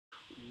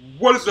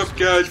What is up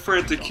guys,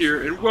 Frant1c13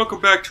 here, and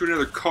welcome back to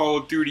another Call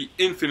of Duty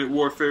Infinite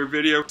Warfare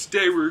video.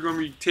 Today we're going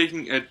to be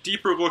taking a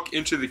deeper look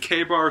into the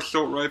KBAR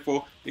assault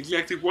rifle,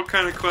 exactly what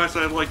kind of class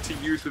I like to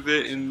use with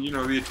it, and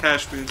the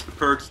attachments, the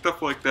perks,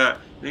 stuff like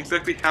that, and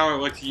exactly how I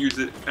like to use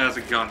it as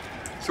a gun.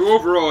 So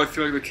overall, I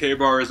feel like the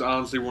KBAR is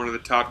honestly one of the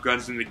top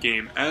guns in the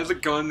game. As a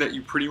gun that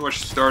you pretty much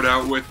start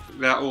out with,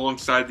 that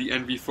alongside the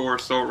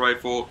NV4 assault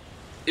rifle,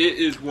 it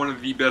is one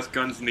of the best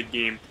guns in the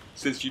game,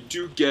 since you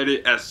do get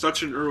it at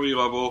such an early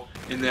level,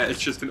 in that it's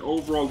just an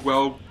overall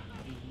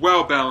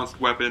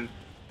well-balanced weapon,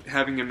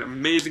 having an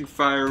amazing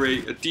fire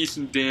rate, a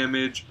decent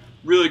damage,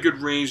 really good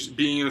range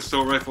being an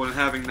assault rifle and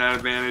having that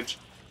advantage,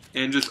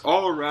 and just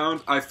all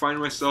around I find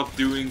myself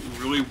doing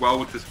really well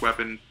with this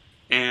weapon,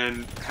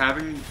 and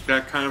having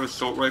that kind of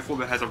assault rifle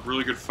that has a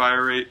really good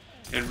fire rate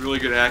and really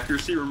good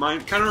accuracy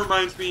kind of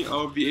reminds me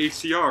of the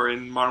ACR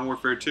in Modern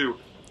Warfare 2.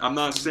 I'm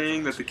not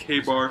saying that the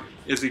KBAR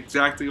is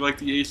exactly like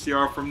the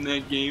ACR from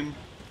that game,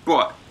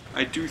 but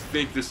I do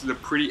think this is a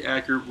pretty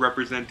accurate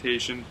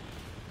representation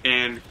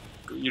and,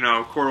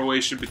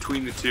 correlation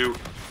between the two,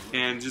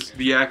 and just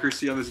the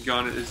accuracy on this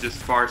gun is just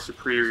far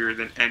superior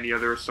than any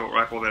other assault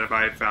rifle that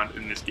I have found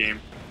in this game.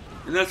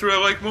 And that's what I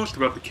like most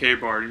about the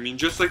KBAR. I mean,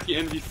 just like the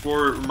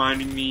NV4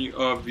 reminding me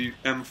of the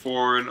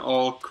M4 and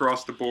all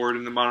across the board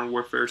in the Modern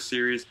Warfare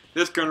series,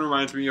 this gun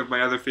reminds me of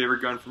my other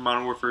favorite gun from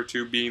Modern Warfare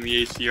 2 being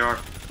the ACR.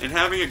 And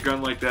having a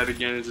gun like that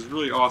again is just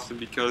really awesome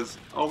because,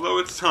 although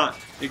it's not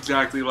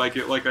exactly like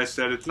it, like I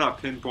said, it's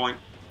not pinpoint,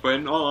 but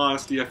in all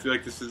honesty, I feel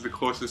like this is the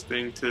closest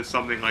thing to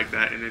something like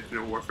that in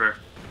Infinite Warfare.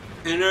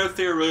 And another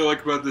thing I really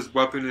like about this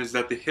weapon is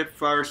that the hip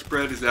fire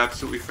spread is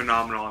absolutely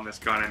phenomenal on this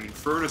gun. I mean,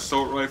 for an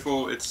assault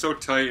rifle, it's so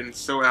tight and it's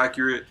so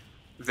accurate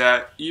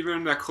that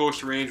even at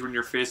close range when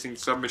you're facing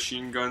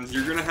submachine guns,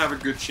 you're going to have a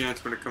good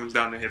chance when it comes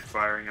down to hip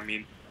firing. I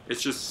mean,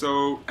 it's just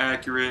so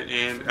accurate,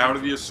 and out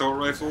of the assault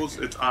rifles,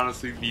 it's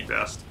honestly the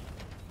best.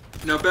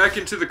 Now back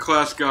into the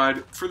class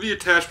guide. For the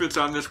attachments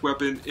on this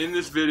weapon, in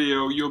this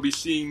video you'll be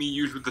seeing me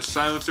use with the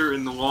silencer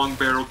and the long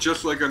barrel,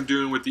 just like I'm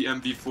doing with the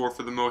MV4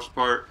 for the most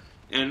part.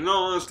 And in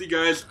all honesty,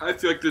 guys, I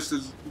feel like this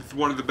is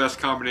one of the best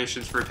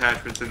combinations for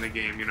attachments in the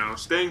game.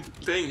 Staying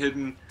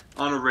hidden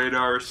on a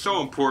radar is so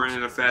important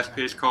in a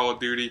fast-paced Call of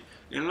Duty.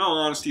 And in all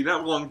honesty,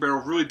 that long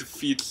barrel really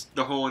defeats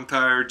the whole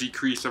entire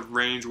decrease of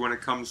range when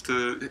it comes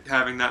to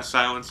having that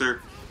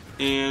silencer.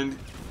 And,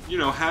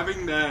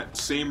 having that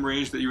same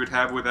range that you would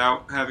have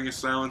without having a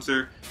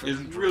silencer is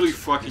really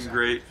fucking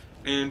great.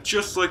 And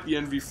just like the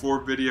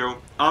NV4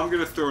 video, I'm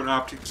going to throw an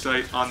optic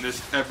sight on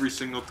this every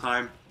single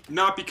time.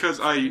 Not because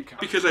I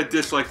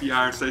dislike the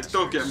iron sights,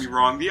 don't get me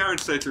wrong, the iron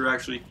sights are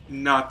actually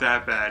not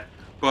that bad,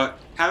 but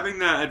having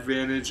that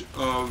advantage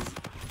of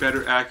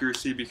better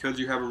accuracy because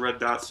you have a red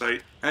dot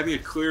sight, having a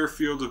clear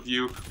field of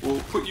view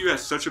will put you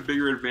at such a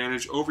bigger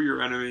advantage over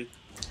your enemy.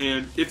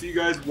 And if you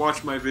guys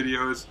watch my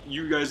videos,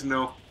 you guys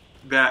know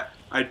that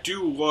I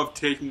do love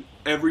taking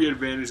every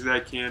advantage that I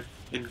can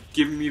and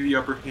giving me the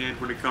upper hand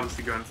when it comes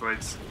to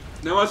gunfights.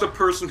 Now, as a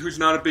person who's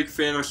not a big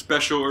fan of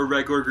special or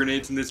regular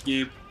grenades in this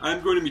game,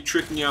 I'm going to be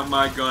tricking out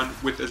my gun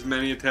with as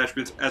many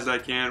attachments as I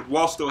can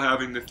while still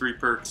having the 3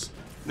 perks.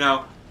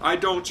 Now, I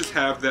don't just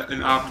have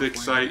an optic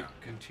sight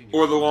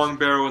or the long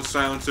barrel and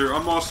silencer.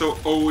 I'm also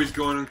always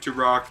going to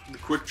rock the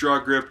quick draw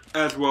grip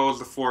as well as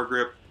the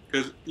foregrip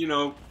because,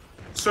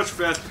 such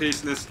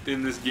fast-pacedness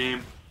in this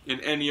game and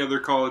any other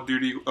Call of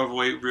Duty of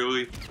late,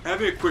 really.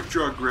 Having a quick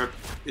draw grip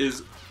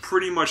is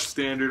pretty much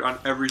standard on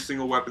every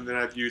single weapon that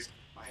I've used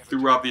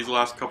throughout these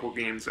last couple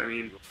games. I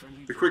mean,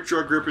 the quick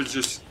draw grip is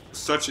just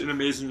such an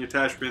amazing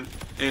attachment,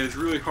 and it's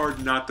really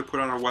hard not to put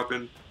on a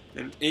weapon,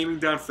 and aiming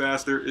down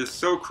faster is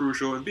so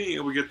crucial, and being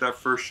able to get that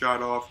first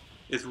shot off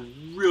is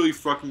really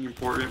fucking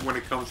important when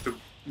it comes to,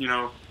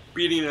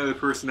 beating another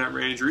person at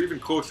range, or even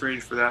close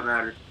range for that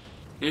matter.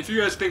 And if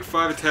you guys think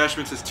 5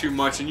 attachments is too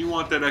much and you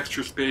want that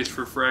extra space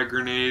for frag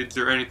grenades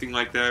or anything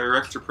like that, or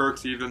extra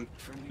perks even,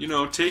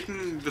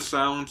 taking the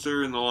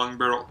silencer and the long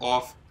barrel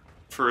off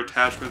for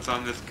attachments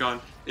on this gun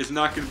is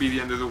not going to be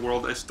the end of the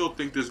world. I still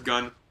think this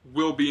gun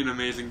will be an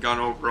amazing gun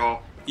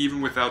overall,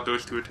 even without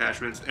those 2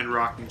 attachments and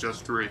rocking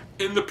just 3.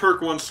 In the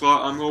perk 1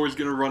 slot, I'm always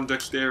going to run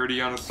dexterity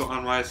on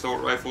my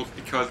assault rifles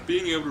because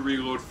being able to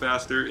reload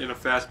faster in a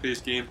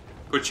fast-paced game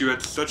puts you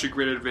at such a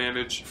great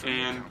advantage.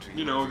 And,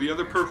 the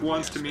other perk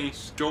 1s to me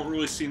don't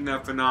really seem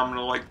that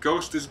phenomenal. Like,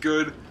 Ghost is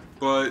good,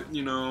 but,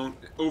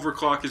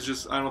 Overclock is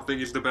just, I don't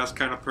think is the best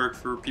kind of perk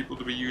for people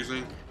to be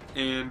using.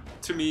 And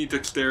to me,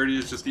 dexterity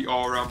is just the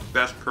all-around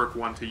best perk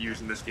 1 to use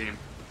in this game.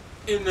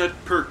 In that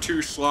perk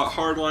 2 slot,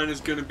 hardline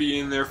is going to be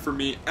in there for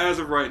me as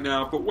of right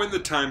now, but when the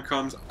time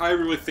comes, I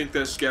really think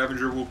that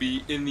scavenger will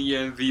be, in the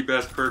end, the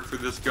best perk for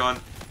this gun.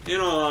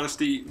 In all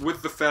honesty,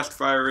 with the fast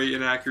fire rate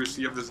and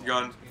accuracy of this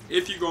gun,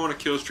 if you go on a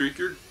kill streak,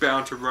 you're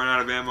bound to run out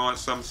of ammo of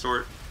some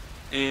sort.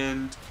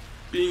 And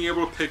being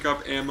able to pick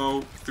up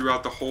ammo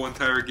throughout the whole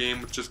entire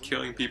game with just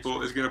killing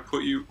people is going to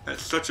put you at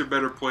such a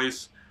better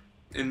place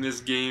in this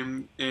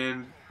game,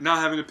 and not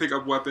having to pick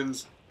up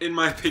weapons in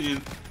my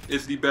opinion,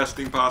 is the best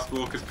thing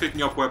possible, because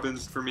picking up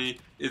weapons, for me,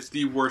 is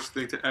the worst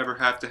thing to ever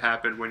have to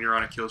happen when you're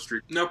on a kill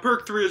streak. Now,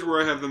 perk 3 is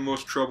where I have the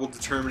most trouble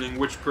determining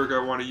which perk I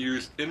want to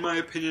use. In my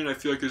opinion, I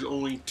feel like there's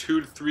only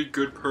 2 to 3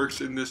 good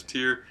perks in this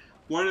tier.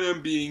 One of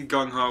them being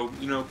gung-ho,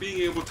 you know,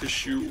 being able to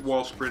shoot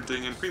while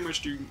sprinting and pretty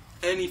much do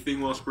anything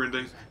while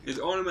sprinting is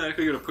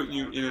automatically going to put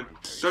you in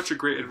such a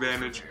great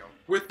advantage.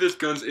 With this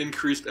gun's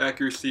increased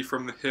accuracy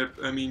from the hip,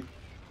 I mean,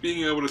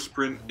 being able to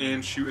sprint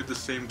and shoot at the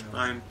same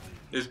time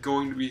is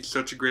going to be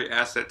such a great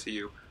asset to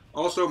you.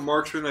 Also,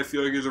 marksman I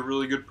feel like is a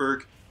really good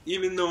perk,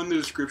 even though in the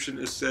description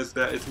it says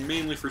that it's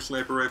mainly for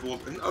sniper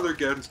rifles and other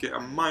guns get a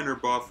minor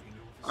buff.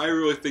 I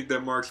really think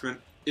that marksman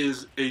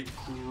is a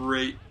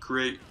great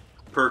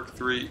perk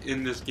 3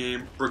 in this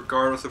game,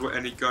 regardless of what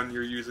any gun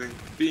you're using.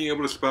 Being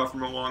able to spot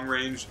from a long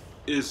range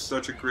is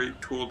such a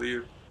great tool to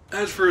use.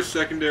 As for a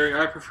secondary,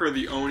 I prefer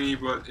the Oni,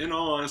 but in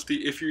all honesty,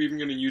 if you're even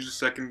going to use a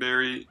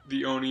secondary,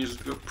 the Oni is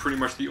pretty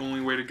much the only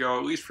way to go,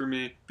 at least for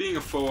me. Being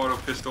a full auto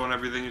pistol and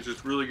everything is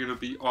just really going to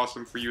be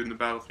awesome for you in the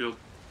battlefield.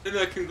 And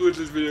that concludes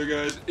this video,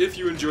 guys. If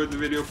you enjoyed the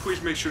video,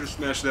 please make sure to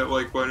smash that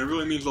like button. It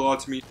really means a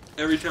lot to me.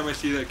 Every time I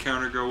see that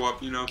counter go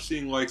up, you know,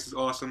 seeing likes is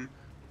awesome.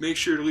 Make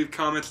sure to leave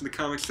comments in the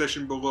comment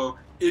section below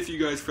if you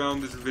guys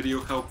found this video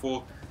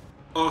helpful.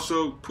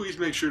 Also, please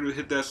make sure to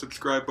hit that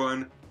subscribe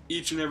button.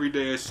 Each and every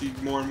day I see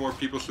more and more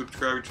people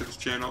subscribing to this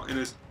channel, and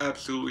it's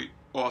absolutely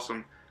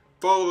awesome.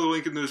 Follow the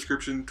link in the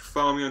description to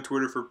follow me on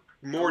Twitter for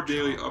more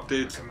daily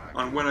updates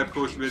on when I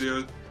post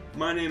videos.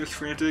 My name is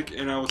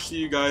Frant1c13, and I will see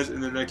you guys in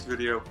the next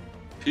video.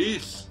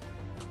 Peace!